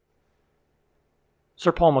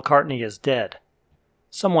Sir Paul McCartney is dead.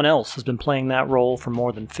 Someone else has been playing that role for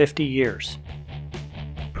more than 50 years.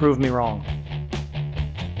 Prove me wrong.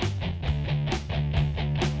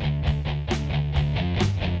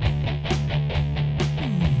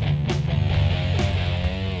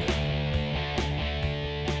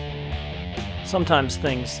 Sometimes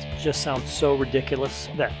things just sound so ridiculous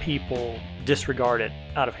that people disregard it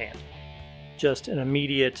out of hand. Just an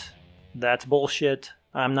immediate, that's bullshit,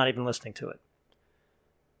 I'm not even listening to it.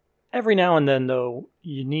 Every now and then, though,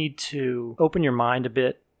 you need to open your mind a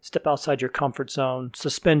bit, step outside your comfort zone,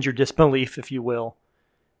 suspend your disbelief, if you will,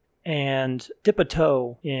 and dip a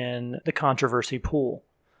toe in the controversy pool.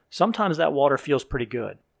 Sometimes that water feels pretty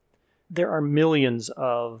good. There are millions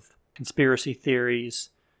of conspiracy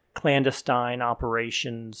theories, clandestine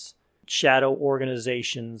operations, shadow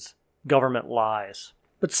organizations, government lies.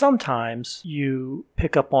 But sometimes you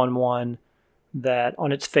pick up on one that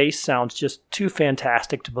on its face sounds just too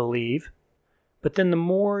fantastic to believe. But then the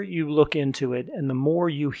more you look into it and the more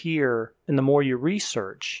you hear and the more you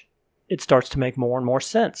research, it starts to make more and more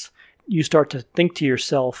sense. You start to think to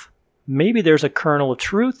yourself, maybe there's a kernel of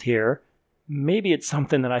truth here. Maybe it's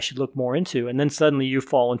something that I should look more into. And then suddenly you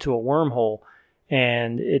fall into a wormhole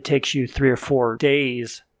and it takes you 3 or 4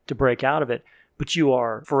 days to break out of it. But you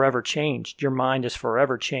are forever changed. Your mind is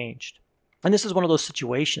forever changed. And this is one of those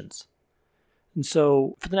situations. And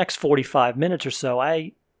so for the next 45 minutes or so,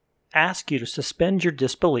 I ask you to suspend your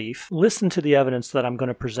disbelief, listen to the evidence that I'm going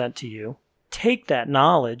to present to you, take that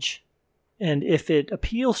knowledge, and if it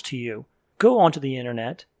appeals to you, go onto the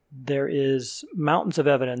internet. There is mountains of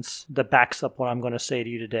evidence that backs up what I'm going to say to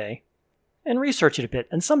you today, and research it a bit.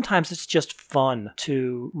 And sometimes it's just fun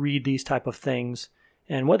to read these type of things,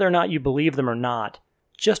 and whether or not you believe them or not,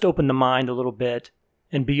 just open the mind a little bit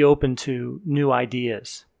and be open to new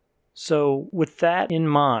ideas. So with that in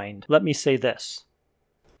mind, let me say this.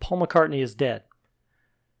 Paul McCartney is dead.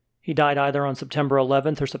 He died either on September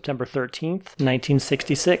 11th or September 13th,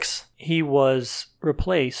 1966. He was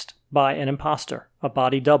replaced by an imposter, a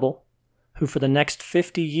body double, who for the next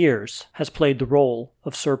 50 years has played the role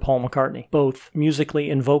of Sir Paul McCartney, both musically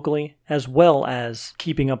and vocally, as well as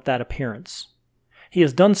keeping up that appearance. He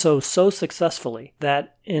has done so successfully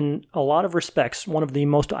that in a lot of respects, one of the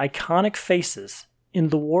most iconic faces in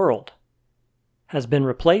the world has been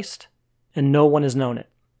replaced, and no one has known it.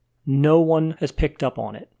 No one has picked up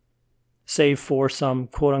on it, save for some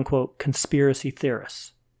quote-unquote conspiracy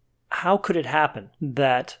theorists. How could it happen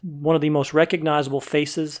that one of the most recognizable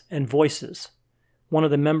faces and voices, one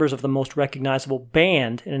of the members of the most recognizable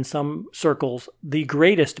band, and in some circles, the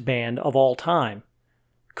greatest band of all time,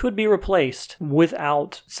 could be replaced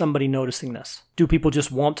without somebody noticing this? Do people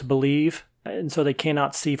just want to believe, and so they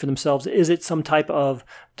cannot see for themselves? Is it some type of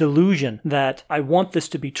delusion that I want this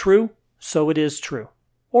to be true, so it is true?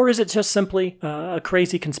 Or is it just simply a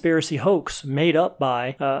crazy conspiracy hoax made up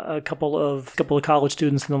by a couple of college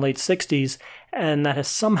students in the late 60s, and that has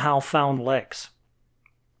somehow found legs?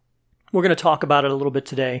 We're going to talk about it a little bit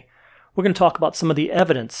today. We're going to talk about some of the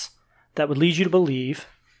evidence that would lead you to believe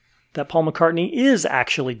that Paul McCartney is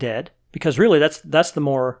actually dead, because really that's the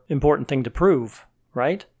more important thing to prove,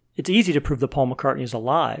 right? It's easy to prove that Paul McCartney is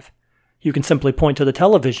alive. You can simply point to the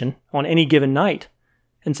television on any given night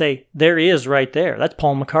and say, there he is right there. That's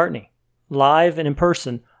Paul McCartney, live and in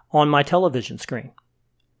person on my television screen.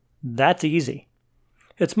 That's easy.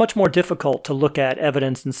 It's much more difficult to look at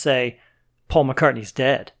evidence and say, Paul McCartney's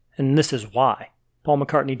dead, and this is why. Paul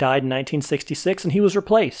McCartney died in 1966, and he was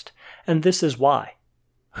replaced, and this is why.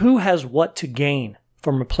 Who has what to gain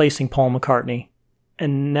from replacing Paul McCartney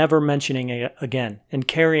and never mentioning it again, and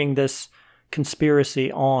carrying this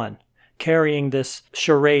conspiracy on, carrying this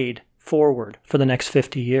charade forward for the next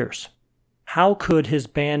 50 years? How could his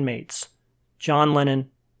bandmates, John Lennon,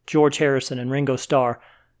 George Harrison, and Ringo Starr,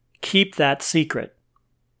 keep that secret?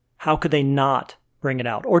 How could they not bring it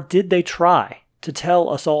out? Or did they try to tell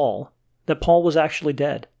us all that Paul was actually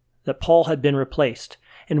dead, that Paul had been replaced,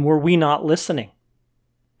 and were we not listening?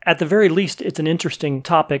 At the very least, it's an interesting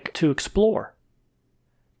topic to explore.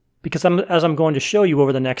 Because as I'm going to show you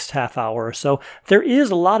over the next half hour or so, there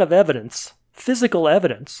is a lot of evidence, physical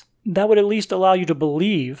evidence, that would at least allow you to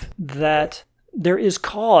believe that there is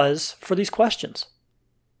cause for these questions.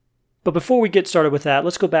 But before we get started with that,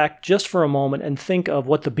 let's go back just for a moment and think of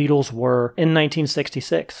what the Beatles were in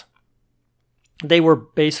 1966. They were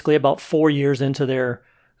basically about 4 years into their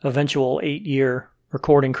eventual 8-year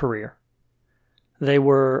recording career. They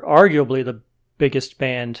were arguably the biggest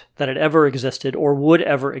band that had ever existed or would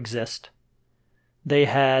ever exist. They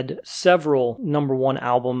had several number one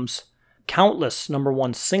albums, countless number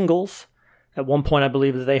one singles. At one point, I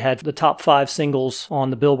believe that they had the top 5 singles on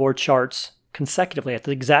the Billboard charts consecutively at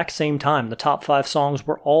the exact same time. The top 5 songs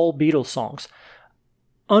were all Beatles songs.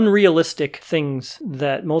 Unrealistic things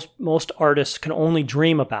that most artists can only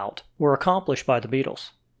dream about were accomplished by the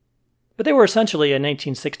Beatles. But they were essentially a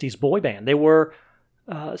 1960s boy band. They were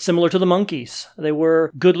similar to the Monkees. They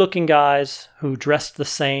were good-looking guys who dressed the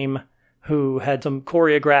same, who had some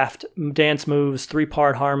choreographed dance moves,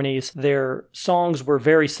 3-part harmonies. Their songs were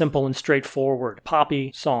very simple and straightforward,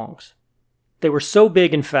 poppy songs. They were so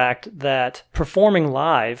big, in fact, that performing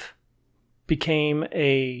live became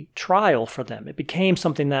a trial for them. It became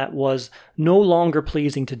something that was no longer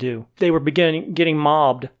pleasing to do. They were getting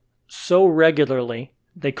mobbed so regularly,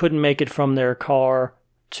 they couldn't make it from their car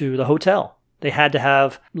to the hotel. They had to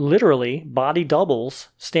have literally body doubles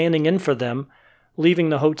standing in for them, leaving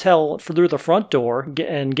the hotel through the front door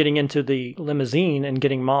and getting into the limousine and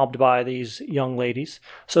getting mobbed by these young ladies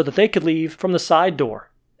so that they could leave from the side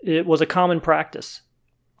door. It was a common practice.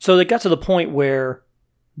 So they got to the point where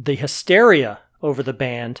the hysteria over the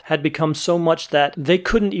band had become so much that they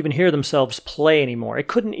couldn't even hear themselves play anymore. They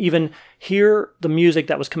couldn't even hear the music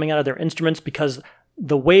that was coming out of their instruments because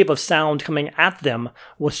the wave of sound coming at them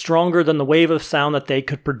was stronger than the wave of sound that they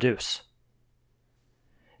could produce.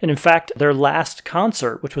 And in fact, their last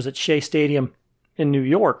concert, which was at Shea Stadium in New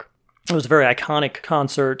York, it was a very iconic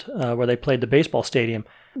concert where they played the baseball stadium.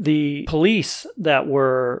 The police that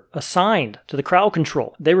were assigned to the crowd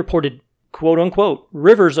control, they reported, quote unquote,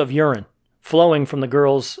 rivers of urine flowing from the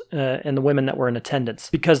girls and the women that were in attendance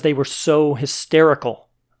because they were so hysterical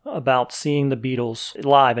about seeing the Beatles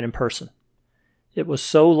live and in person. It was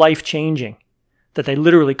so life-changing that they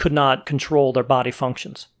literally could not control their body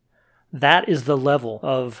functions. That is the level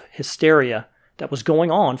of hysteria that was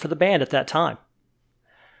going on for the band at that time.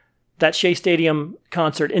 That Shea Stadium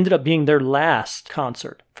concert ended up being their last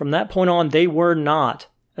concert. From that point on, they were not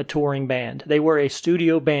a touring band. They were a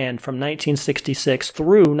studio band from 1966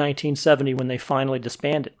 through 1970 when they finally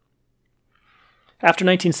disbanded. After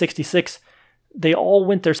 1966, they all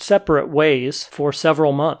went their separate ways for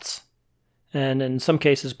several months. And in some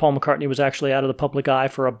cases, Paul McCartney was actually out of the public eye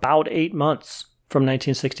for about 8 months from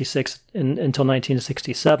 1966 until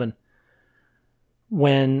 1967,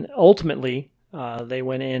 when ultimately they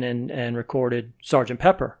went in and recorded Sgt.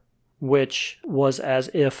 Pepper, which was as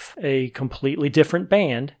if a completely different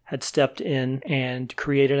band had stepped in and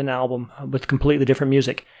created an album with completely different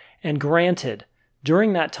music. And granted,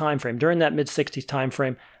 during that time frame, during that mid-60s time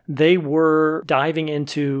frame, they were diving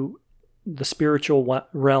into the spiritual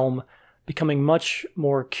realm, becoming much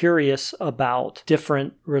more curious about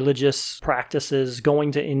different religious practices,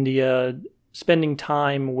 going to India, spending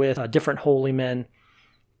time with different holy men.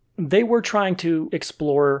 They were trying to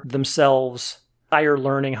explore themselves, higher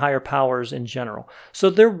learning, higher powers in general.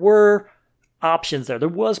 So there were options there. There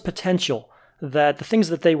was potential that the things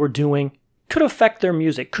that they were doing could affect their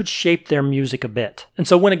music, could shape their music a bit. And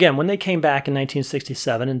so when they came back in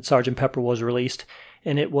 1967 and Sgt. Pepper was released,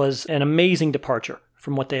 and it was an amazing departure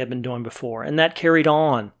from what they had been doing before. And that carried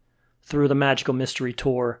on through the Magical Mystery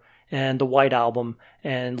Tour and the White Album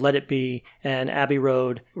and Let It Be and Abbey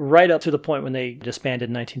Road, right up to the point when they disbanded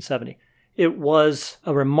in 1970. It was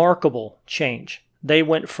a remarkable change. They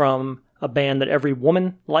went from a band that every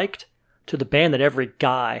woman liked to the band that every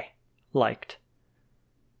guy liked.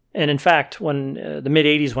 And in fact, when the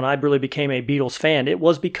mid-'80s, when I really became a Beatles fan, it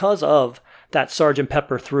was because of that Sgt.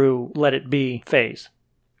 Pepper through Let It Be phase.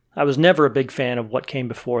 I was never a big fan of what came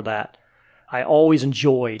before that. I always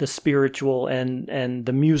enjoyed the spiritual and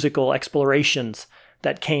the musical explorations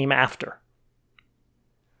that came after.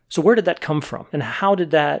 So where did that come from? And how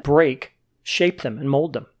did that break shape them and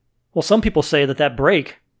mold them? Well, some people say that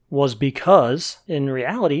break was because, in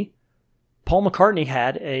reality, Paul McCartney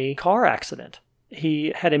had a car accident.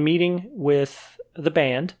 He had a meeting with the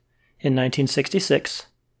band in 1966.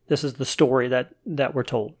 This is the story that we're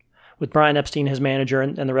told, with Brian Epstein, his manager,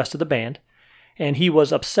 and the rest of the band. And he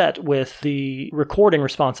was upset with the recording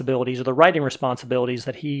responsibilities or the writing responsibilities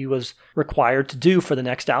that he was required to do for the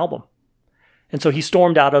next album. And so he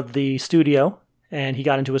stormed out of the studio and he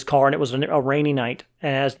got into his car, and it was a rainy night.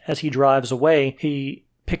 And as he drives away, he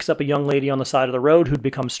picks up a young lady on the side of the road who'd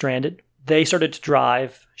become stranded. They started to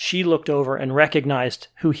drive. She looked over and recognized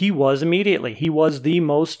who he was immediately. He was the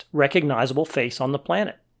most recognizable face on the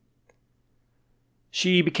planet.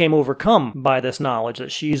 She became overcome by this knowledge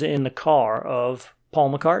that she's in the car of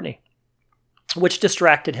Paul McCartney, which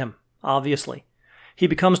distracted him, obviously. He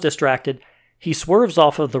becomes distracted. He swerves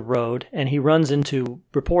off of the road, and he runs into,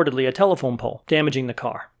 reportedly, a telephone pole, damaging the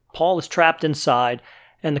car. Paul is trapped inside,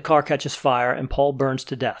 and the car catches fire, and Paul burns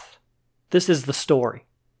to death. This is the story.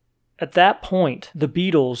 At that point, the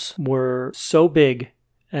Beatles were so big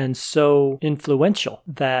and so influential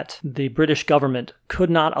that the British government could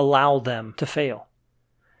not allow them to fail.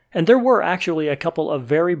 And there were actually a couple of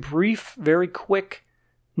very brief, very quick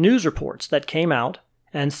news reports that came out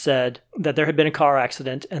and said that there had been a car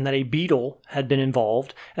accident and that a Beatle had been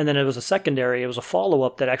involved. And then it was a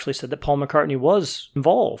follow-up that actually said that Paul McCartney was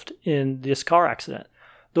involved in this car accident.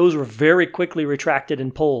 Those were very quickly retracted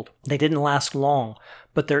and pulled. They didn't last long,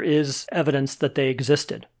 but there is evidence that they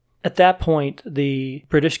existed. At that point, the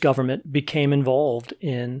British government became involved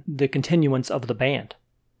in the continuance of the band.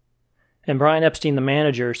 And Brian Epstein, the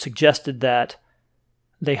manager, suggested that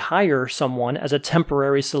they hire someone as a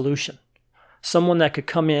temporary solution. Someone that could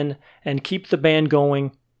come in and keep the band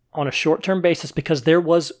going on a short-term basis, because there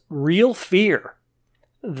was real fear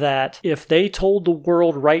that if they told the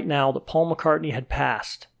world right now that Paul McCartney had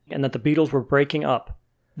passed and that the Beatles were breaking up,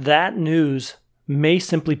 that news may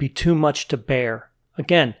simply be too much to bear.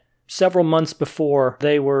 Again, several months before,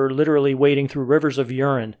 they were literally wading through rivers of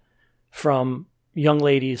urine from young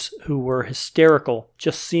ladies who were hysterical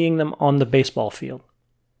just seeing them on the baseball field.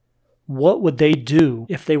 What would they do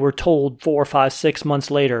if they were told 4, 5, 6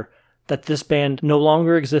 months later that this band no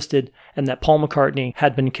longer existed and that Paul McCartney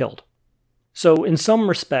had been killed? So in some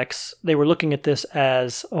respects, they were looking at this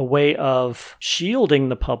as a way of shielding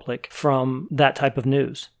the public from that type of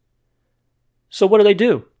news. So what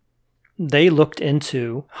do? They looked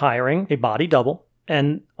into hiring a body double,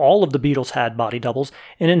 and all of the Beatles had body doubles.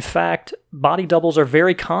 And in fact, body doubles are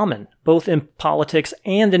very common, both in politics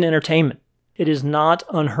and in entertainment. It is not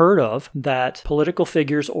unheard of that political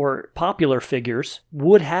figures or popular figures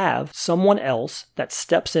would have someone else that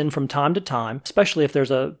steps in from time to time, especially if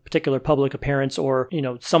there's a particular public appearance or,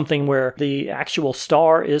 something where the actual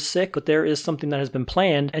star is sick, but there is something that has been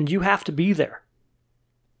planned and you have to be there.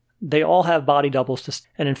 They all have body doubles.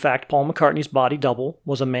 And in fact, Paul McCartney's body double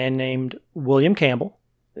was a man named William Campbell,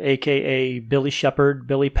 a.k.a. Billy Shepherd,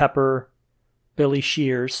 Billy Pepper, Billy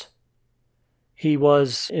Shears. He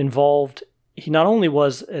was involved. He not only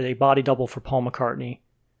was a body double for Paul McCartney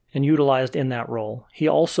and utilized in that role, he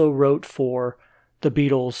also wrote for the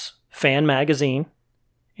Beatles fan magazine,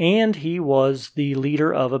 and he was the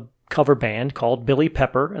leader of a cover band called Billy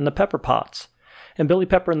Pepper and the Pepper Pots. And Billy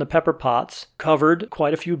Pepper and the Pepper Pots covered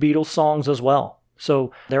quite a few Beatles songs as well.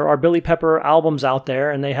 So there are Billy Pepper albums out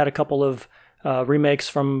there, and they had a couple of remakes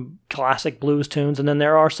from classic blues tunes, and then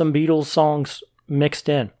there are some Beatles songs mixed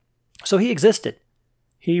in. So he existed.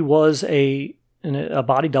 He was a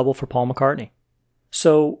body double for Paul McCartney.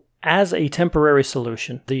 So as a temporary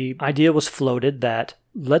solution, the idea was floated that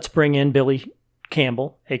let's bring in Billy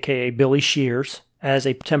Campbell, a.k.a. Billy Shears, as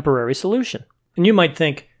a temporary solution. And you might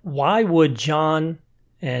think, why would John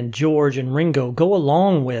and George and Ringo go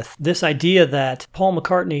along with this idea that Paul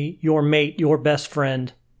McCartney, your mate, your best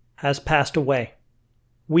friend, has passed away?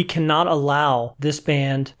 We cannot allow this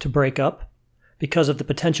band to break up because of the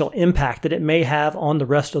potential impact that it may have on the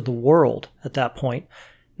rest of the world at that point.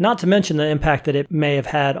 Not to mention the impact that it may have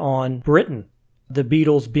had on Britain, the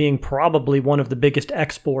Beatles being probably one of the biggest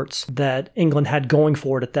exports that England had going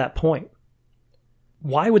for it at that point.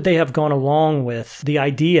 Why would they have gone along with the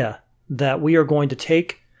idea that we are going to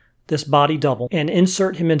take this body double and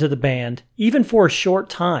insert him into the band, even for a short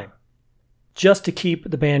time, just to keep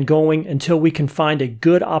the band going until we can find a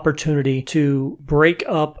good opportunity to break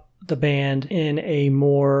up the band in a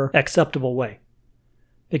more acceptable way?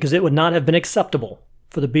 Because it would not have been acceptable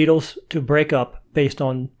for the Beatles to break up based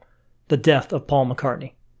on the death of Paul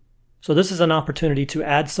McCartney. So this is an opportunity to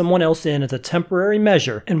add someone else in as a temporary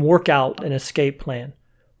measure and work out an escape plan.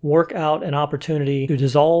 Work out an opportunity to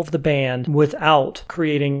dissolve the band without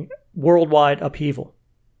creating worldwide upheaval.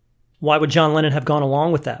 Why would John Lennon have gone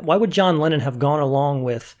along with that? Why would John Lennon have gone along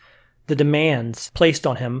with the demands placed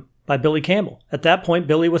on him by Billy Campbell? At that point,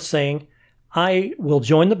 Billy was saying, I will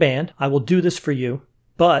join the band, I will do this for you,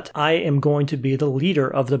 but I am going to be the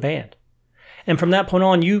leader of the band. And from that point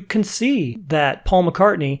on, you can see that Paul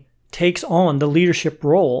McCartney takes on the leadership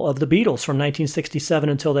role of the Beatles from 1967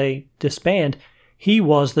 until they disband. He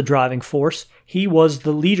was the driving force. He was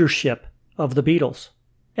the leadership of the Beatles.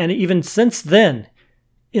 And even since then,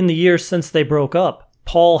 in the years since they broke up,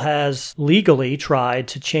 Paul has legally tried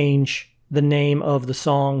to change the name of the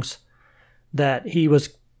songs that he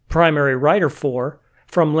was primary writer for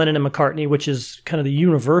from Lennon and McCartney, which is kind of the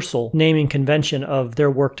universal naming convention of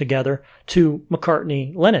their work together, to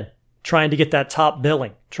McCartney-Lennon, trying to get that top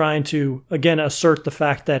billing, trying to, again, assert the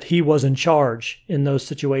fact that he was in charge in those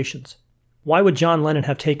situations. Why would John Lennon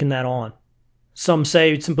have taken that on? Some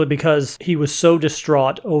say simply because he was so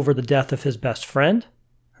distraught over the death of his best friend,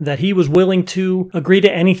 that he was willing to agree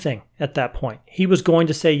to anything at that point. He was going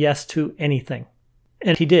to say yes to anything.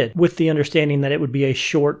 And he did, with the understanding that it would be a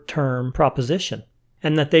short-term proposition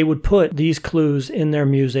and that they would put these clues in their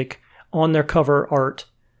music, on their cover art,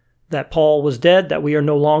 that Paul was dead, that we are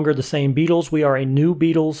no longer the same Beatles, we are a new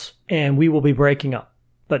Beatles, and we will be breaking up.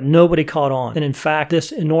 But nobody caught on. And in fact,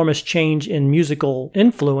 this enormous change in musical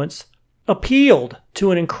influence appealed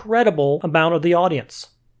to an incredible amount of the audience.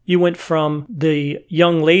 You went from the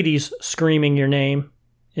young ladies screaming your name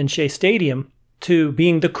in Shea Stadium to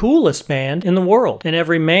being the coolest band in the world. And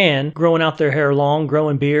every man growing out their hair long,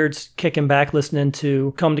 growing beards, kicking back, listening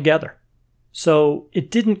to Come Together. So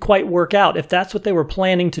it didn't quite work out. If that's what they were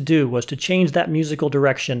planning to do, was to change that musical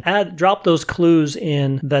direction, drop those clues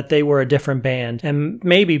in that they were a different band, and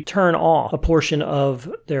maybe turn off a portion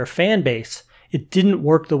of their fan base, it didn't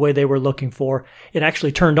work the way they were looking for. It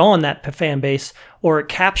actually turned on that fan base, or it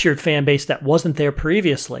captured fan base that wasn't there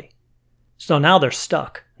previously. So now they're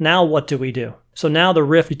stuck. Now what do we do? So now the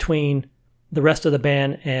rift between the rest of the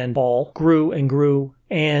band and Paul grew and grew,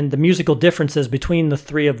 and the musical differences between the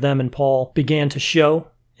three of them and Paul began to show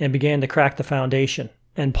and began to crack the foundation.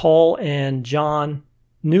 And Paul and John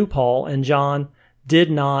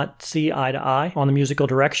did not see eye to eye on the musical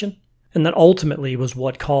direction, and that ultimately was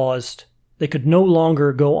what caused they could no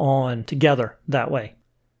longer go on together that way.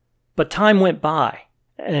 But time went by,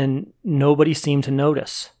 and nobody seemed to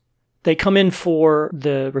notice. They come in for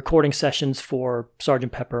the recording sessions for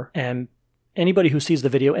Sgt. Pepper, and anybody who sees the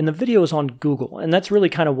video, and the video is on Google, and that's really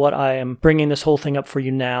kind of what I am bringing this whole thing up for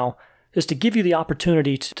you now, is to give you the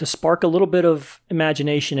opportunity to spark a little bit of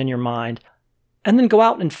imagination in your mind, and then go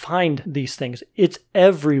out and find these things. It's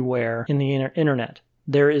everywhere in the internet.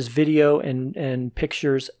 There is video and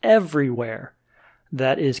pictures everywhere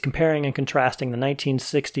that is comparing and contrasting the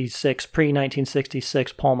 1966,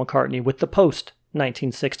 pre-1966 Paul McCartney with the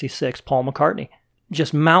post-1966 Paul McCartney.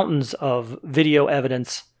 Just mountains of video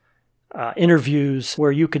evidence, interviews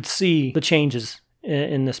where you could see the changes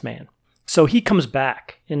in this man. So he comes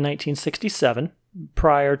back in 1967,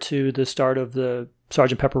 prior to the start of the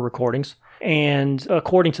Sgt. Pepper recordings, and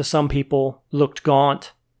according to some people, looked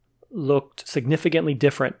gaunt, looked significantly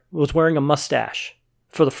different, was wearing a mustache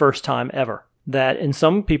for the first time ever, that in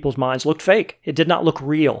some people's minds looked fake. It did not look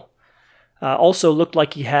real. Also looked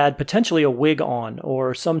like he had potentially a wig on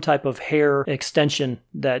or some type of hair extension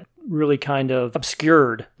that really kind of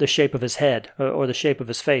obscured the shape of his head or the shape of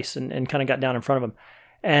his face and kind of got down in front of him.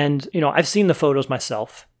 And, I've seen the photos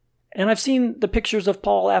myself, and I've seen the pictures of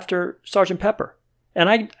Paul after Sgt. Pepper.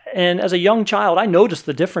 And as a young child, I noticed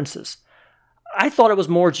the differences. I thought it was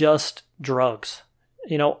more just drugs.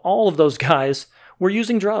 All of those guys were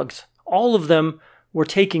using drugs. All of them were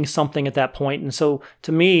taking something at that point. And so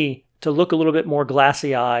to me, to look a little bit more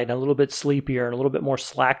glassy-eyed, a little bit sleepier, and a little bit more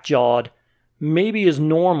slack-jawed maybe is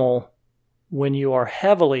normal when you are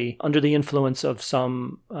heavily under the influence of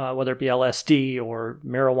some, whether it be LSD or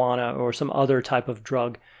marijuana or some other type of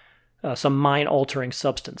drug, some mind-altering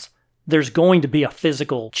substance. There's going to be a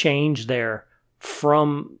physical change there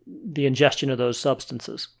from the ingestion of those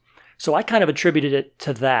substances. So I kind of attributed it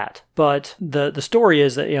to that. But the story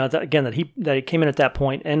is that, that he came in at that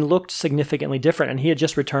point and looked significantly different. And he had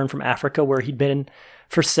just returned from Africa, where he'd been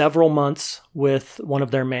for several months with one of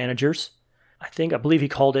their managers. I believe he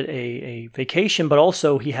called it a vacation, but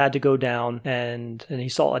also he had to go down and he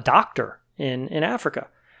saw a doctor in Africa.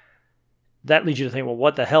 That leads you to think, well,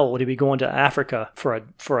 what the hell would he be going to Africa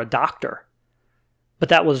for a doctor? But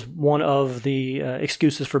that was one of the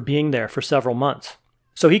excuses for being there for several months.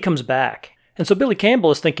 So he comes back. And so Billy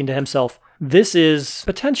Campbell is thinking to himself, this is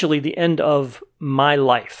potentially the end of my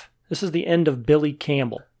life. This is the end of Billy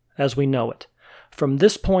Campbell as we know it. From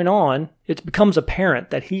this point on, it becomes apparent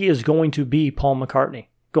that he is going to be Paul McCartney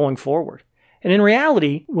going forward. And in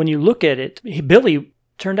reality, when you look at it, Billy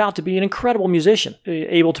turned out to be an incredible musician,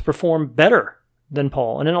 able to perform better than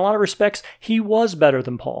Paul. And in a lot of respects, he was better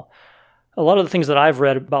than Paul. A lot of the things that I've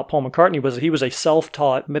read about Paul McCartney was that he was a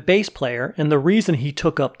self-taught bass player, and the reason he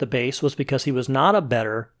took up the bass was because he was not a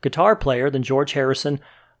better guitar player than George Harrison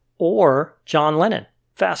or John Lennon.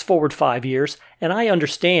 Fast forward 5 years, and I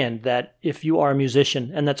understand that if you are a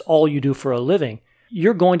musician and that's all you do for a living,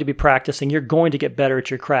 you're going to be practicing, you're going to get better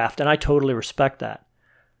at your craft, and I totally respect that.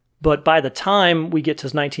 But by the time we get to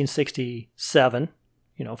 1967,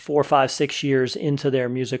 4, 5, 6 years into their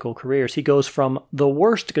musical careers, he goes from the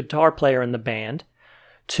worst guitar player in the band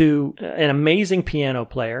to an amazing piano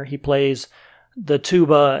player. He plays the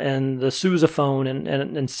tuba and the sousaphone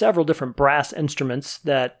and several different brass instruments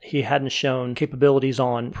that he hadn't shown capabilities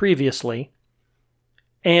on previously.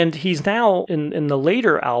 And he's now, in the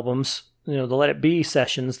later albums, the Let It Be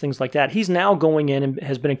sessions, things like that. He's now going in and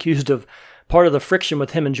has been accused of, part of the friction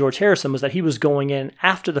with him and George Harrison was that he was going in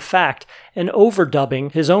after the fact and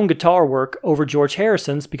overdubbing his own guitar work over George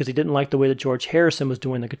Harrison's because he didn't like the way that George Harrison was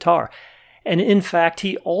doing the guitar. And in fact,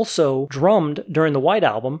 he also drummed during the White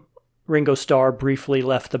Album. Ringo Starr briefly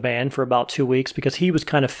left the band for about 2 weeks because he was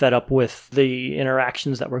kind of fed up with the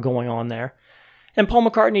interactions that were going on there. And Paul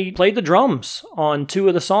McCartney played the drums on 2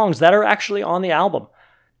 of the songs that are actually on the album.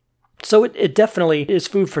 So it definitely is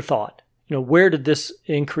food for thought. Where did this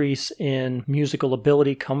increase in musical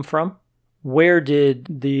ability come from? Where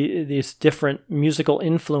did these different musical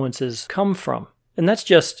influences come from? And that's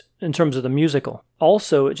just in terms of the musical.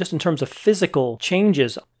 Also, just in terms of physical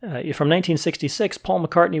changes, from 1966, Paul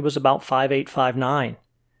McCartney was about 5'8", 5'9".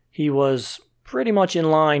 He was pretty much in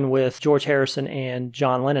line with George Harrison and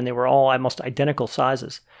John Lennon. They were all almost identical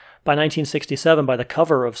sizes. By 1967, by the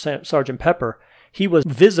cover of Sgt. Pepper, he was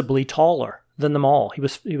visibly taller than them all. He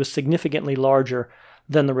was significantly larger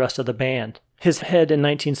than the rest of the band. His head in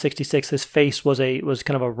 1966, his face was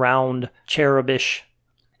kind of a round, cherubish.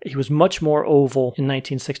 He was much more oval in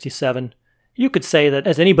 1967. You could say that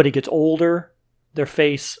as anybody gets older, their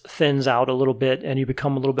face thins out a little bit and you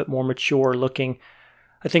become a little bit more mature looking.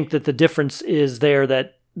 I think that the difference is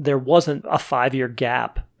that there wasn't a 5-year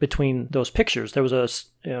gap between those pictures. There was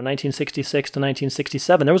 1966 to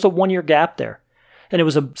 1967. There was a 1-year gap there. And it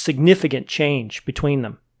was a significant change between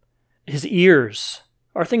them. His ears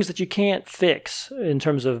are things that you can't fix in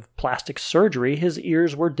terms of plastic surgery. His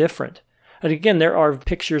ears were different. And again, there are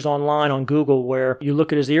pictures online on Google where you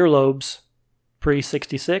look at his earlobes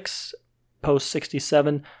pre-66,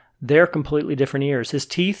 post-67. They're completely different ears. His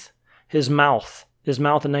teeth, his mouth in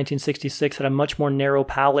 1966 had a much more narrow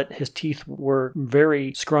palate. His teeth were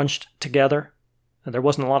very scrunched together. There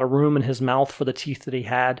wasn't a lot of room in his mouth for the teeth that he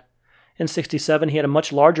had. In 67, he had a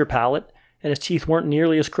much larger palate, and his teeth weren't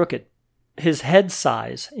nearly as crooked. His head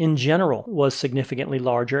size, in general, was significantly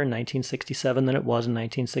larger in 1967 than it was in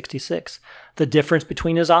 1966. The difference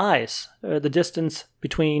between his eyes, the distance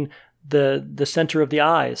between the center of the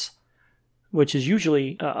eyes, which is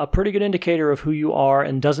usually a pretty good indicator of who you are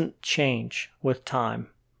and doesn't change with time.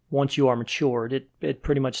 Once you are matured, it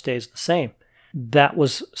pretty much stays the same. That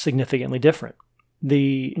was significantly different.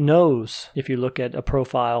 The nose, if you look at a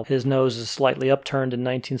profile, his nose is slightly upturned in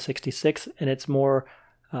 1966, and it's more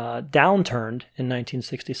downturned in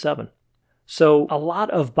 1967. So a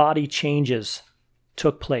lot of body changes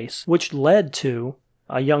took place, which led to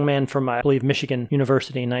a young man from, I believe, Michigan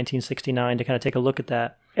University in 1969 to kind of take a look at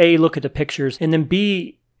that. A, look at the pictures, and then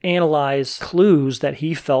B, analyze clues that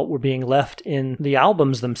he felt were being left in the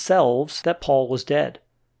albums themselves that Paul was dead.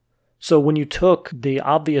 So when you took the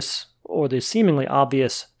obvious or the seemingly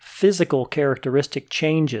obvious physical characteristic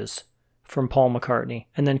changes from Paul McCartney,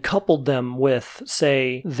 and then coupled them with,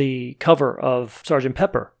 say, the cover of Sgt.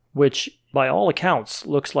 Pepper, which by all accounts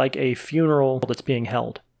looks like a funeral that's being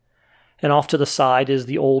held. And off to the side is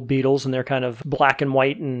the old Beatles, and they're kind of black and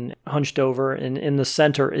white and hunched over, and in the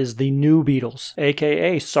center is the new Beatles,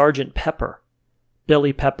 a.k.a. Sgt. Pepper,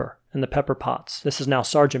 Billy Pepper, and the Pepper Pots. This is now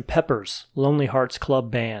Sgt. Pepper's Lonely Hearts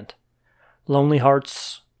Club Band. Lonely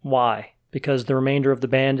Hearts. Why? Because the remainder of the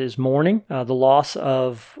band is mourning the loss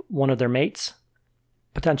of one of their mates,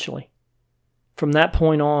 potentially. From that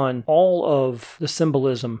point on, all of the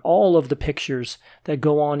symbolism, all of the pictures that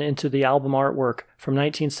go on into the album artwork from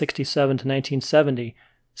 1967 to 1970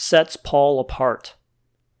 sets Paul apart.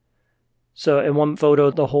 So in one photo,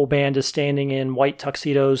 the whole band is standing in white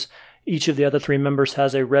tuxedos. Each of the other 3 members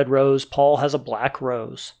has a red rose. Paul has a black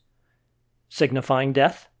rose, signifying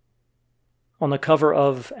death. On the cover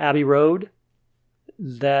of Abbey Road,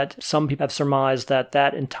 that some people have surmised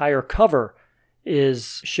that entire cover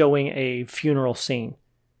is showing a funeral scene.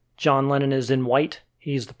 John Lennon is in white.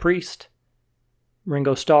 He's the priest.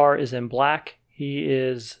 Ringo Starr is in black. He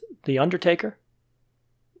is the undertaker.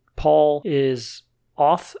 Paul is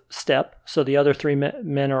off step, so the other 3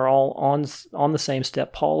 men are all on the same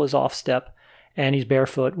step. Paul is off step, and he's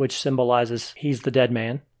barefoot, which symbolizes he's the dead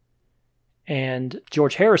man. And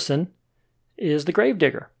George Harrison is the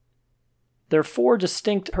gravedigger. There are 4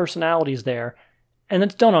 distinct personalities there, and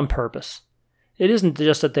it's done on purpose. It isn't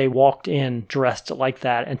just that they walked in dressed like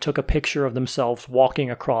that and took a picture of themselves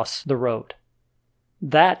walking across the road.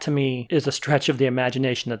 That, to me, is a stretch of the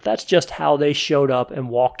imagination, that's just how they showed up and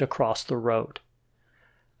walked across the road.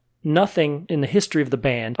 Nothing in the history of the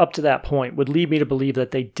band up to that point would lead me to believe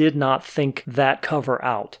that they did not think that cover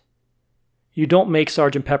out. You don't make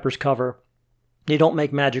Sgt. Pepper's cover. You don't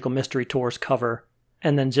make Magical Mystery Tour's cover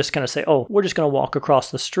and then just kind of say, oh, we're just going to walk across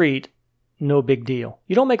the street, no big deal.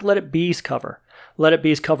 You don't make Let It Be's cover. Let It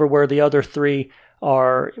Be's cover where the other three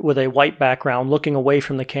are with a white background looking away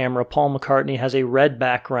from the camera. Paul McCartney has a red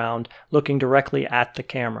background looking directly at the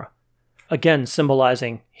camera. Again,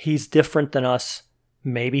 symbolizing he's different than us.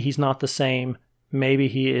 Maybe he's not the same. Maybe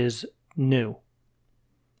he is new.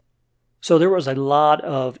 So there was a lot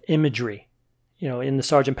of imagery. In the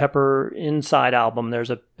Sgt. Pepper Inside album, there's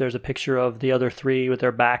a picture of the other three with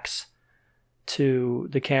their backs to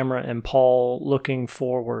the camera and Paul looking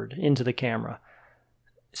forward into the camera.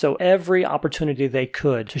 So every opportunity they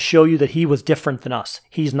could to show you that he was different than us.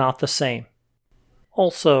 He's not the same.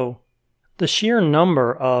 Also, the sheer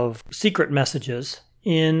number of secret messages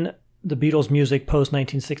in the Beatles' music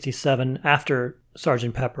post-1967 after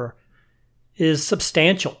Sgt. Pepper is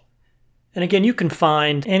substantial. And again, you can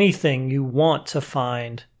find anything you want to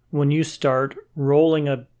find when you start rolling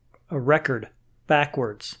a record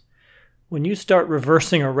backwards. When you start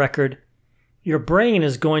reversing a record, your brain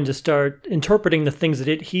is going to start interpreting the things that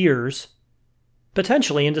it hears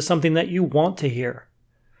potentially into something that you want to hear.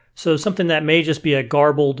 So something that may just be a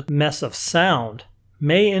garbled mess of sound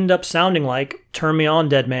may end up sounding like "Turn Me On,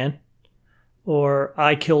 Dead Man," or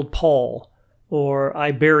 "I Killed Paul," or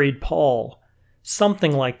 "I Buried Paul,"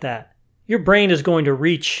 something like that. Your brain is going to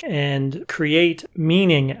reach and create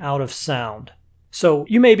meaning out of sound. So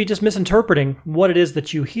you may be just misinterpreting what it is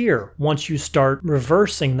that you hear once you start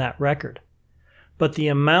reversing that record. But the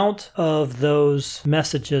amount of those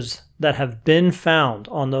messages that have been found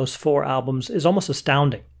on those 4 albums is almost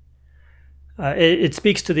astounding. It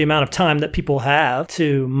speaks to the amount of time that people have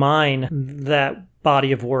to mine that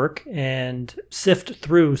body of work and sift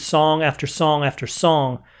through song after song after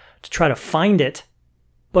song to try to find it.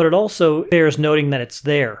 But it also bears noting that it's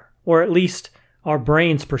there, or at least our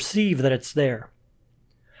brains perceive that it's there.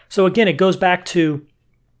 So again, it goes back to,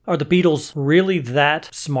 are the Beatles really that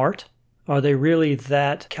smart? Are they really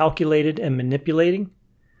that calculated and manipulating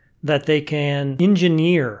that they can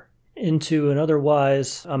engineer into an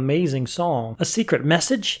otherwise amazing song a secret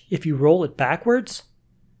message if you roll it backwards?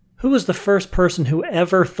 Who was the first person who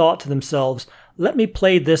ever thought to themselves, let me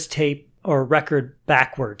play this tape or record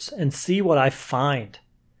backwards and see what I find?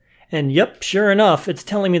 And yep, sure enough, it's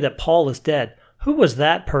telling me that Paul is dead. Who was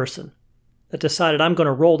that person that decided I'm going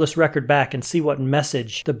to roll this record back and see what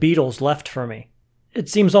message the Beatles left for me? It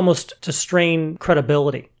seems almost to strain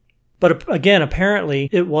credibility. But again, apparently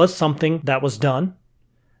it was something that was done.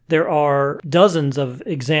 There are dozens of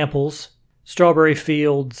examples. Strawberry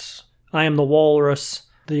Fields, I Am the Walrus,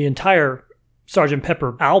 the entire Sgt.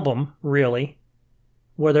 Pepper album, really,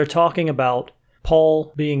 where they're talking about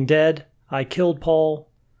Paul being dead. I killed Paul.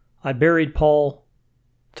 I buried Paul.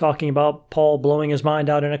 Talking about Paul blowing his mind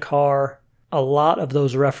out in a car. A lot of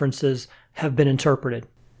those references have been interpreted.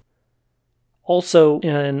 Also,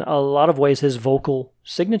 in a lot of ways, his vocal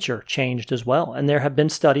signature changed as well. And there have been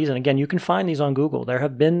studies, and again, you can find these on Google. There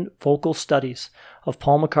have been vocal studies of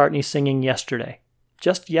Paul McCartney singing Yesterday,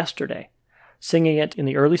 just yesterday, singing it in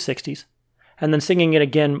the early 60s, and then singing it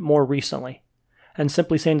again more recently, and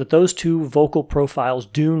simply saying that those two vocal profiles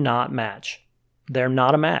do not match. They're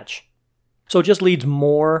not a match. So it just leads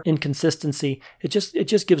more inconsistency. It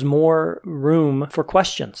just gives more room for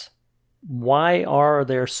questions. Why are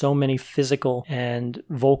there so many physical and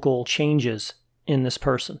vocal changes in this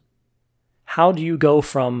person? How do you go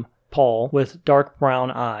from Paul with dark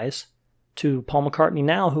brown eyes to Paul McCartney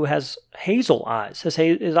now who has hazel eyes?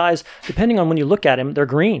 His eyes, depending on when you look at him, they're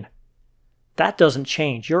green. That doesn't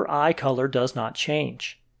change. Your eye color does not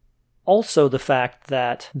change. Also, the fact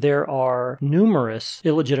that there are numerous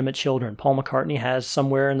illegitimate children. Paul McCartney has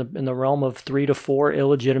somewhere in the realm of 3 to 4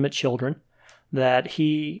 illegitimate children that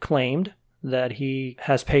he claimed that he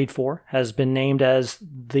has paid for, has been named as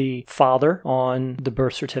the father on the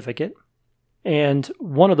birth certificate. And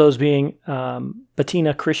one of those being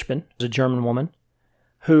Bettina Crispin, a German woman,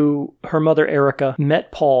 who her mother Erica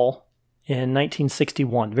met Paul in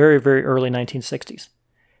 1961, very, very early 1960s.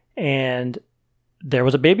 And there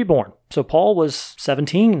was a baby born. So Paul was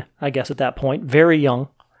 17, I guess, at that point, very young.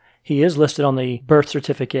 He is listed on the birth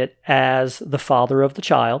certificate as the father of the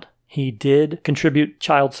child. He did contribute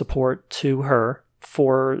child support to her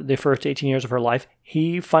for the first 18 years of her life.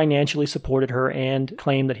 He financially supported her and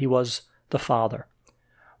claimed that he was the father.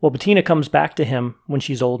 Well, Bettina comes back to him when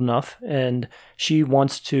she's old enough, and she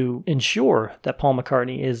wants to ensure that Paul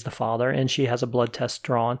McCartney is the father, and she has a blood test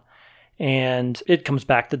drawn. And it comes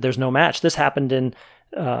back that there's no match. This happened in,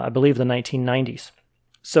 I believe, the 1990s.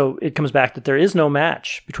 So it comes back that there is no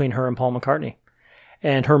match between her and Paul McCartney.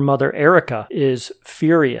 And her mother, Erica, is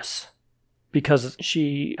furious because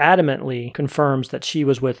she adamantly confirms that she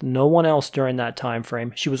was with no one else during that time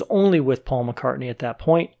frame. She was only with Paul McCartney at that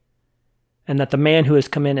point. and that the man who has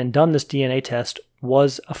come in and done this DNA test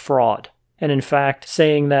was a fraud. And in fact,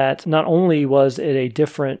 saying that not only was it a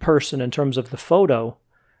different person in terms of the photo,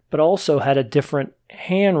 but also had a different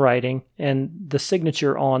handwriting, and the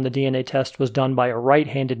signature on the DNA test was done by a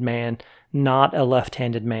right-handed man, not a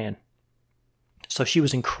left-handed man. So she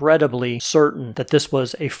was incredibly certain that this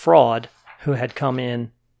was a fraud who had come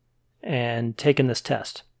in and taken this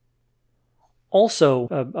test. Also,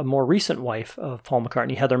 a more recent wife of Paul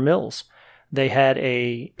McCartney, Heather Mills, they had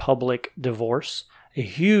a public divorce. A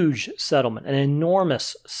huge settlement, an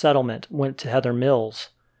enormous settlement went to Heather Mills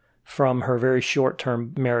from her very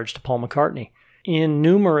short-term marriage to Paul McCartney. In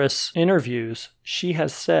numerous interviews, she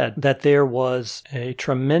has said that there was a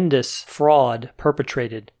tremendous fraud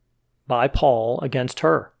perpetrated by Paul against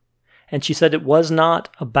her. And she said it was not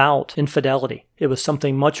about infidelity. It was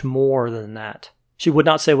something much more than that. She would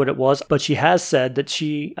not say what it was, but she has said that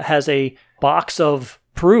she has a box of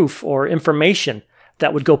proof or information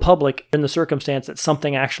that would go public in the circumstance that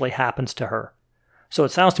something actually happens to her. So it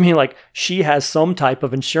sounds to me like she has some type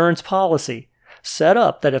of insurance policy set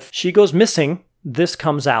up that if she goes missing, this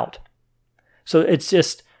comes out. So it's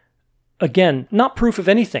just, again, not proof of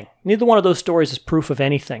anything. Neither one of those stories is proof of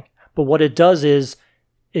anything. But what it does is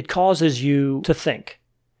it causes you to think.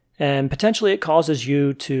 And potentially it causes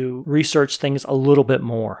you to research things a little bit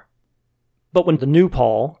more. But when the new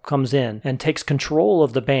Paul comes in and takes control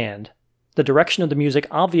of the band, the direction of the music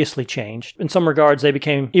obviously changed. In some regards, they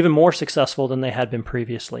became even more successful than they had been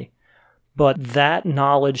previously. But that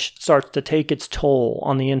knowledge starts to take its toll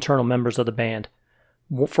on the internal members of the band.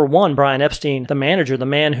 For one, Brian Epstein, the manager, the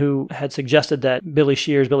man who had suggested that Billy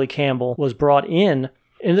Campbell, was brought in,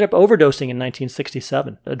 ended up overdosing in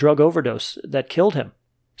 1967, a drug overdose that killed him.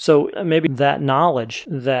 So maybe that knowledge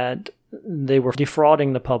that they were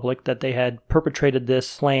defrauding the public, that they had perpetrated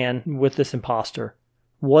this plan with this imposter,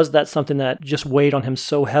 was that something that just weighed on him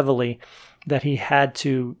so heavily that he had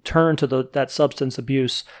to turn to that substance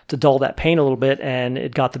abuse to dull that pain a little bit, and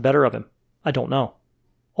it got the better of him? I don't know.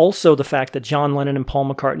 Also, the fact that John Lennon and Paul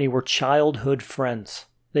McCartney were childhood friends.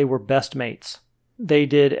 They were best mates. They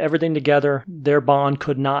did everything together. Their bond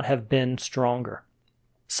could not have been stronger.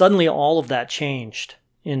 Suddenly, all of that changed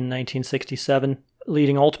in 1967,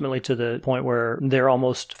 leading ultimately to the point where they're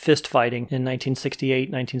almost fist fighting in 1968,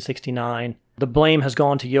 1969. The blame has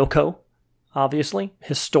gone to Yoko, obviously.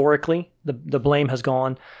 Historically, the blame has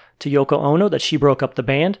gone to Yoko Ono that she broke up the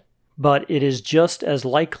band. But it is just as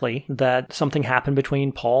likely that something happened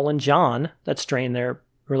between Paul and John that strained their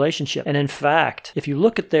relationship. And in fact, if you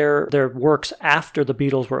look at their works after the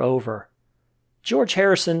Beatles were over, George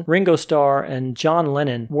Harrison, Ringo Starr, and John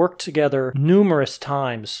Lennon worked together numerous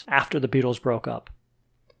times after the Beatles broke up.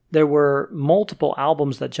 There were multiple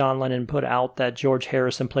albums that John Lennon put out that George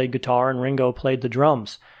Harrison played guitar and Ringo played the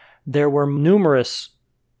drums. There were numerous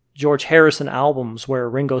George Harrison albums where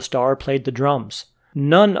Ringo Starr played the drums.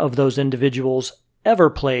 None of those individuals ever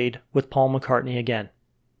played with Paul McCartney again.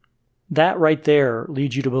 That right there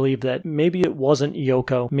leads you to believe that maybe it wasn't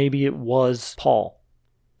Yoko, maybe it was Paul.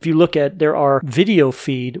 If you look at, there are video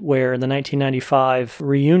feed where in the 1995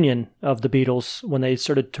 reunion of the Beatles, when they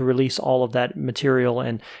started to release all of that material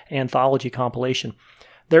and anthology compilation,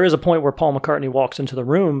 there is a point where Paul McCartney walks into the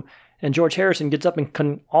room and George Harrison gets up and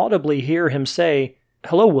can audibly hear him say,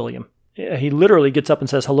 "Hello, William." He literally gets up and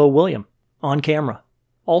says, "Hello, William," on camera.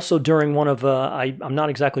 Also during one of, I'm not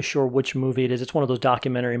exactly sure which movie it is, it's one of those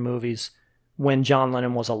documentary movies, when John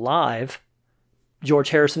Lennon was alive,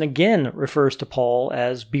 George Harrison again refers to Paul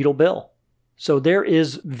as Beatle Bill. So there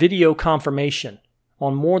is video confirmation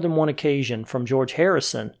on more than one occasion from George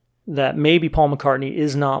Harrison that maybe Paul McCartney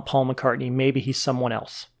is not Paul McCartney, maybe he's someone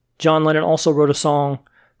else. John Lennon also wrote a song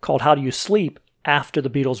called How Do You Sleep after the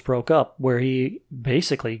Beatles broke up, where he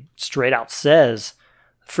basically straight out says,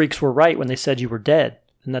 freaks were right when they said you were dead,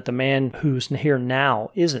 and that the man who's here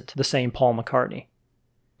now isn't the same Paul McCartney.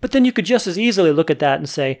 But then you could just as easily look at that and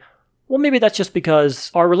say, well, maybe that's just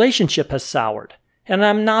because our relationship has soured, and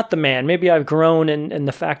I'm not the man. Maybe I've grown, and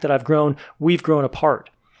the fact that I've grown, we've grown apart.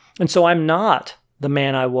 And so I'm not the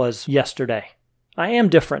man I was yesterday. I am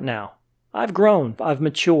different now. I've grown. I've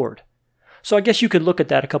matured. So I guess you could look at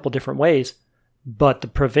that a couple different ways. But the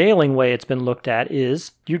prevailing way it's been looked at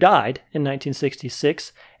is you died in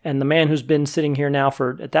 1966, and the man who's been sitting here now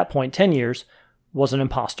for, at that point, 10 years was an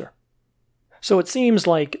imposter. So it seems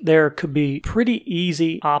like there could be pretty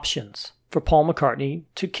easy options for Paul McCartney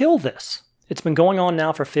to kill this. It's been going on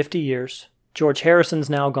now for 50 years. George Harrison's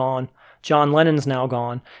now gone. John Lennon's now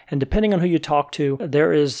gone. And depending on who you talk to,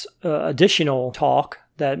 there is additional talk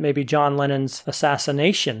that maybe John Lennon's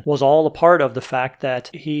assassination was all a part of the fact that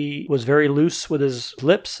he was very loose with his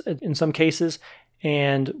lips in some cases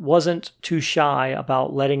and wasn't too shy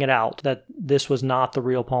about letting it out that this was not the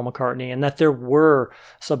real Paul McCartney and that there were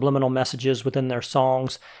subliminal messages within their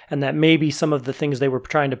songs and that maybe some of the things they were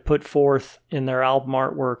trying to put forth in their album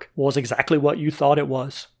artwork was exactly what you thought it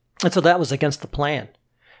was. And so that was against the plan.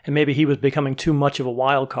 And maybe he was becoming too much of a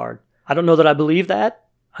wild card. I don't know that I believe that.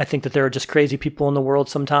 I think that there are just crazy people in the world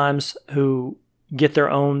sometimes who get their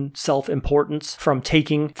own self-importance from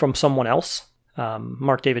taking from someone else.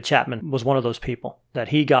 Mark David Chapman was one of those people, that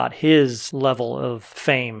he got his level of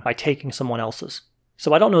fame by taking someone else's.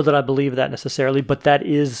 So I don't know that I believe that necessarily, but that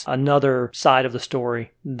is another side of the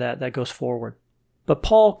story that goes forward. But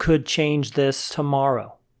Paul could change this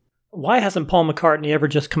tomorrow. Why hasn't Paul McCartney ever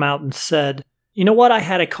just come out and said, you know what, I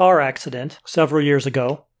had a car accident several years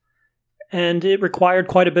ago, and it required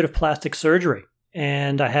quite a bit of plastic surgery,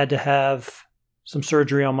 and I had to have some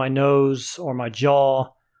surgery on my nose or my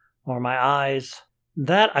jaw or my eyes.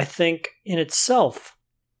 That, I think, in itself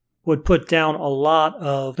would put down a lot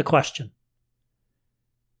of the question.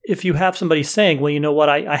 If you have somebody saying, well, you know what,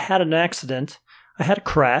 I had an accident, I had a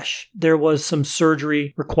crash, there was some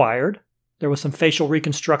surgery required, there was some facial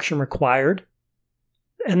reconstruction required,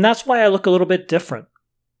 and that's why I look a little bit different.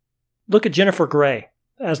 Look at Jennifer Grey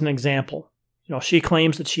as an example. You know, she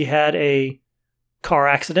claims that she had a car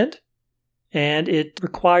accident, and it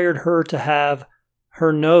required her to have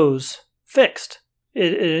her nose fixed.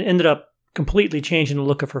 It ended up completely changing the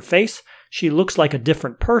look of her face. She looks like a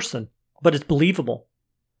different person, but it's believable.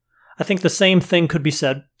 I think the same thing could be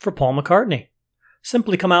said for Paul McCartney.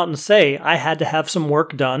 Simply come out and say, I had to have some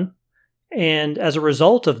work done, and as a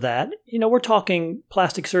result of that, you know, we're talking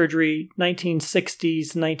plastic surgery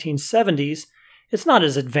 1960s, 1970s. It's not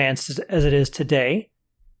as advanced as it is today.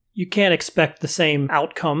 You can't expect the same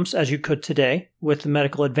outcomes as you could today with the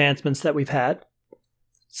medical advancements that we've had.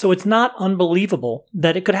 So it's not unbelievable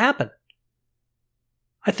that it could happen.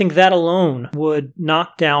 I think that alone would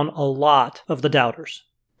knock down a lot of the doubters.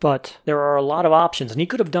 But there are a lot of options, and he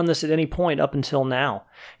could have done this at any point up until now.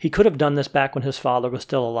 He could have done this back when his father was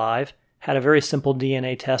still alive, had a very simple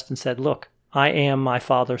DNA test and said, look, I am my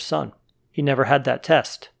father's son. He never had that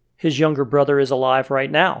test. His younger brother is alive right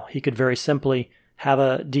now. He could very simply have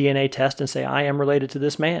a DNA test and say, I am related to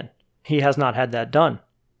this man. He has not had that done.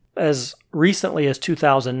 As recently as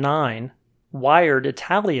 2009, Wired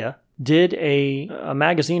Italia did a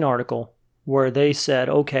magazine article where they said,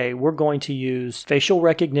 okay, we're going to use facial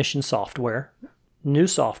recognition software, new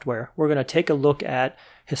software. We're going to take a look at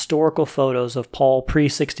historical photos of Paul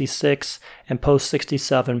pre-66 and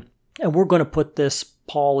post-67, and we're going to put this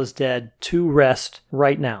Paul is dead to rest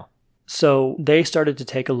right now. So they started to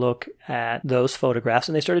take a look at those photographs,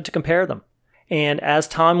 and they started to compare them. And as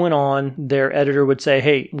time went on, their editor would say,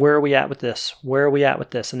 hey, where are we at with this? Where are we at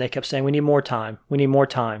with this? And they kept saying, we need more time. We need more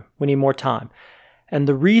time. We need more time. And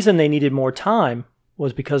the reason they needed more time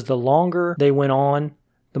was because the longer they went on,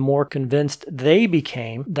 the more convinced they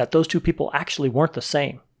became that those two people actually weren't the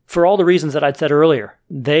same. For all the reasons that I'd said earlier,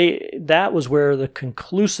 that was where the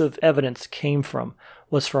conclusive evidence came from,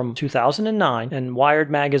 was from 2009 and Wired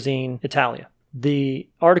Magazine Italia. The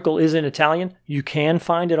article is in Italian. You can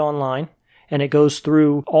find it online. And it goes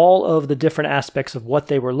through all of the different aspects of what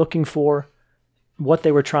they were looking for, what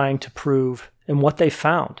they were trying to prove, and what they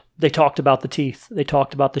found. They talked about the teeth. They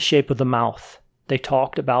talked about the shape of the mouth. They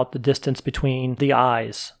talked about the distance between the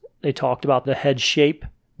eyes. They talked about the head shape,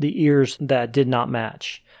 the ears that did not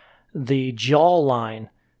match, the jawline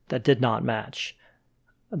that did not match.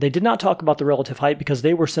 They did not talk about the relative height because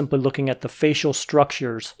they were simply looking at the facial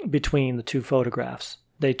structures between the two photographs.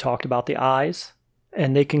 They talked about the eyes.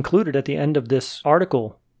 And they concluded at the end of this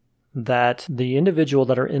article that the individual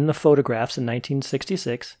that are in the photographs in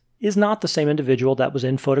 1966 is not the same individual that was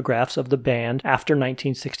in photographs of the band after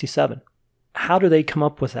 1967. How do they come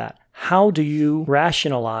up with that? How do you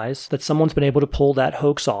rationalize that someone's been able to pull that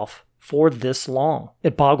hoax off for this long?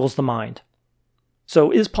 It boggles the mind. So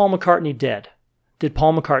is Paul McCartney dead? Did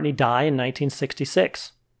Paul McCartney die in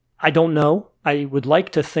 1966? I don't know. I would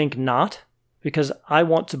like to think not. Because I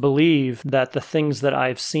want to believe that the things that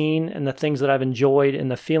I've seen and the things that I've enjoyed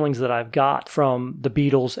and the feelings that I've got from the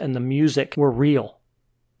Beatles and the music were real.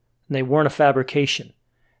 And they weren't a fabrication.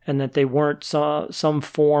 And that they weren't some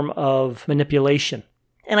form of manipulation.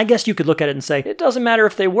 And I guess you could look at it and say, it doesn't matter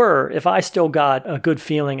if they were. If I still got a good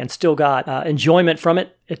feeling and still got enjoyment from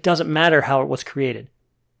it, it doesn't matter how it was created.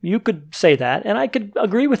 You could say that, and I could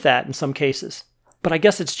agree with that in some cases. But I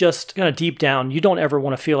guess it's just kind of deep down, you don't ever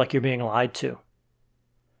want to feel like you're being lied to.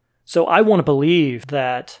 So I want to believe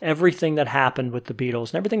that everything that happened with the Beatles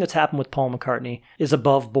and everything that's happened with Paul McCartney is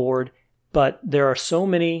above board, but there are so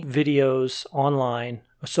many videos online,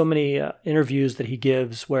 so many interviews that he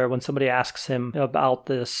gives where when somebody asks him about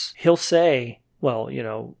this, he'll say, well,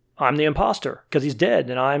 I'm the imposter because he's dead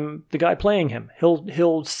and I'm the guy playing him.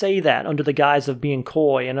 He'll say that under the guise of being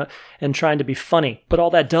coy and trying to be funny. But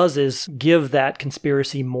all that does is give that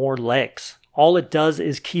conspiracy more legs. All it does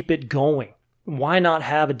is keep it going. Why not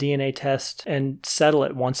have a DNA test and settle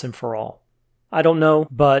it once and for all? I don't know,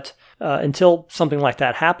 but until something like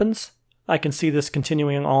that happens, I can see this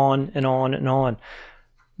continuing on and on and on.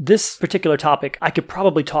 This particular topic, I could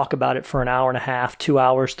probably talk about it for an hour and a half, 2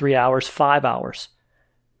 hours, 3 hours, 5 hours.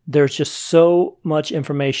 There's just so much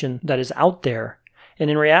information that is out there. And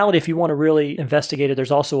in reality, if you want to really investigate it,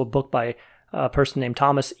 there's also a book by a person named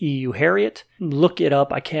Thomas E.U. Harriot. Look it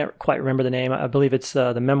up. I can't quite remember the name. I believe it's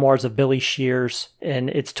the Memoirs of Billy Shears, and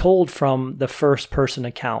it's told from the first-person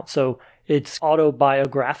account. So it's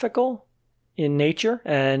autobiographical in nature,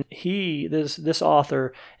 and this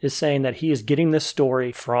author is saying that he is getting this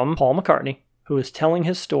story from Paul McCartney, who is telling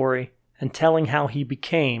his story and telling how he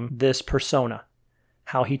became this persona,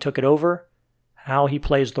 how he took it over, how he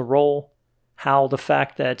plays the role, how the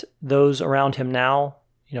fact that those around him now,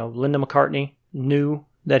 Linda McCartney, knew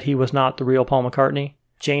that he was not the real Paul McCartney.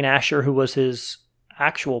 Jane Asher, who was his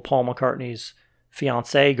actual Paul McCartney's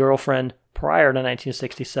fiancée, girlfriend prior to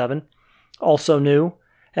 1967, also knew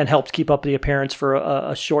and helped keep up the appearance for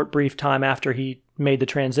a short, brief time after he made the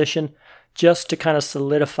transition, just to kind of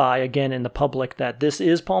solidify again in the public that this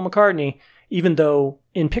is Paul McCartney, even though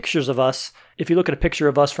in pictures of us, if you look at a picture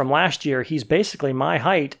of us from last year, he's basically my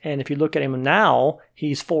height, and if you look at him now,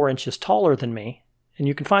 he's 4 inches taller than me. And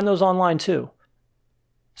you can find those online too.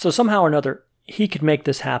 So somehow or another, he could make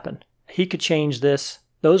this happen. He could change this.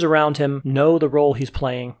 Those around him know the role he's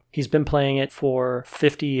playing. He's been playing it for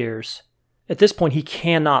 50 years. At this point, he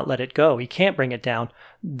cannot let it go. He can't bring it down.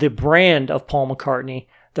 The brand of Paul McCartney,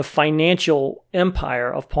 the financial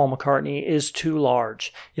empire of Paul McCartney is too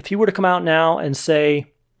large. If he were to come out now and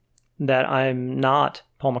say that I'm not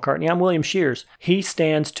Paul McCartney, I'm William Shears, he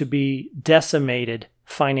stands to be decimated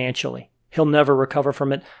financially. He'll never recover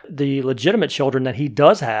from it. The legitimate children that he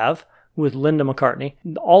does have with Linda McCartney,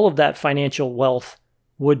 all of that financial wealth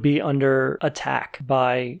would be under attack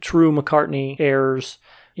by true McCartney heirs,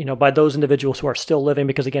 by those individuals who are still living,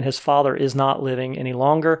 because again, his father is not living any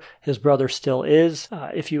longer. His brother still is.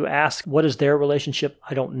 If you ask what is their relationship,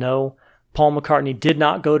 I don't know. Paul McCartney did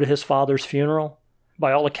not go to his father's funeral.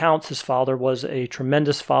 By all accounts, his father was a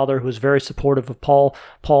tremendous father who was very supportive of Paul.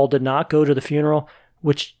 Paul did not go to the funeral,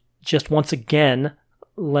 which just once again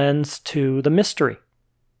lends to the mystery.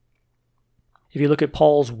 If you look at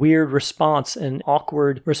Paul's weird response and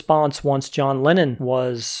awkward response once John Lennon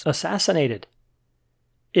was assassinated,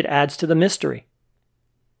 it adds to the mystery.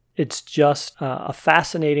 It's just a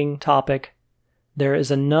fascinating topic. There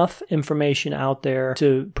is enough information out there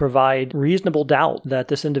to provide reasonable doubt that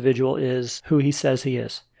this individual is who he says he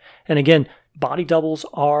is. And again, body doubles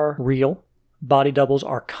are real. Body doubles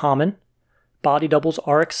are common. Body doubles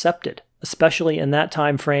are accepted, especially in that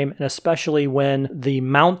time frame, and especially when the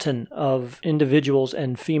mountain of individuals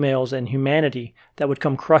and females and humanity that would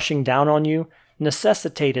come crushing down on you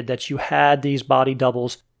necessitated that you had these body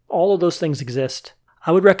doubles. All of those things exist.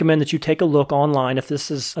 I would recommend that you take a look online if this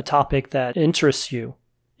is a topic that interests you.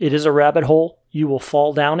 It is a rabbit hole. You will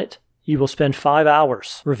fall down it. You will spend 5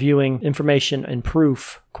 hours reviewing information and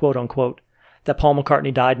proof, quote unquote, that Paul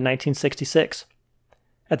McCartney died in 1966.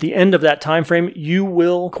 At the end of that time frame, you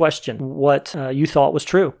will question what you thought was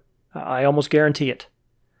true. I almost guarantee it.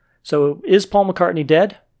 So is Paul McCartney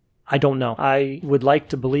dead? I don't know. I would like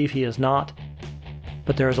to believe he is not.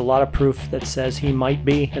 But there is a lot of proof that says he might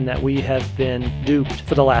be, and that we have been duped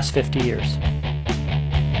for the last 50 years.